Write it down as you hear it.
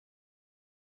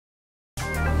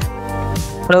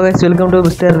Hello guys, welcome to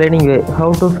Mr. Learning Way.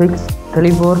 How to fix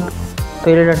teleport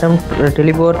failed attempt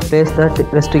teleport place that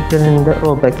restricted in the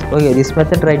Roblox. Okay, this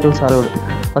method try to solve.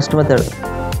 First method,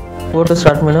 go to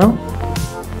start menu,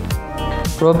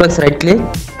 Roblox right click,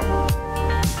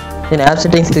 then app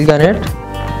settings click on it.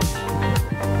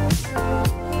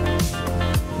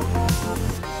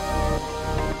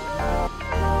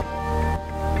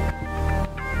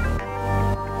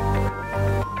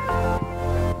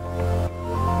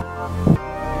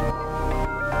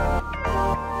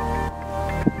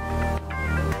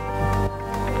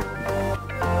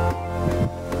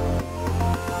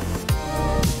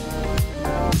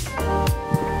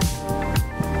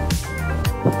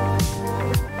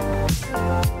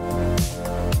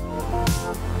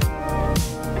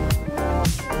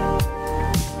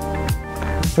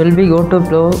 Will we go to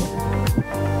flow,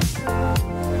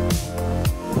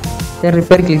 then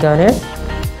repair click on it.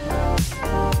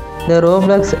 The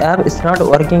Roblox app is not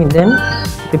working, then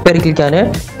repair click on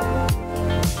it.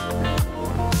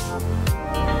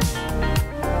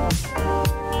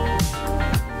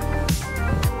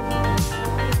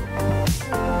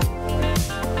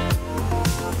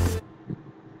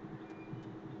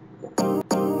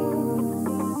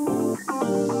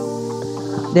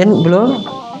 Then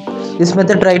below this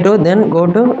method try to, then go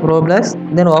to Roblox,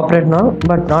 then open it now,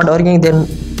 but not working, then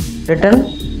return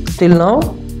still now,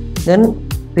 then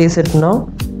reset now,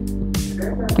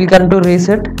 click on to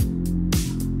reset.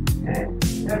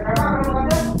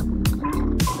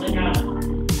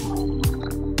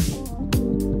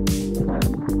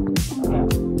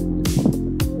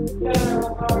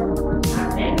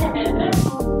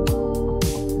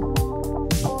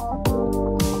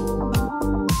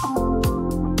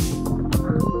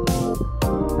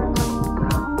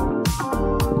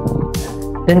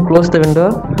 Then close the window,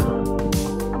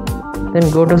 then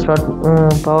go to start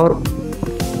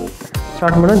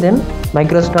menu, then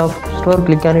Microsoft Store,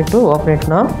 click on it to open it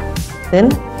now, then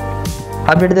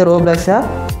update the Roblox app,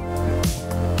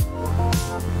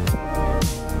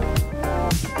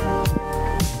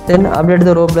 then update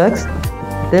the Roblox,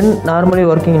 then normally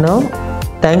working now.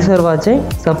 Thanks for watching.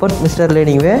 Support Mr.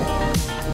 Learning Way.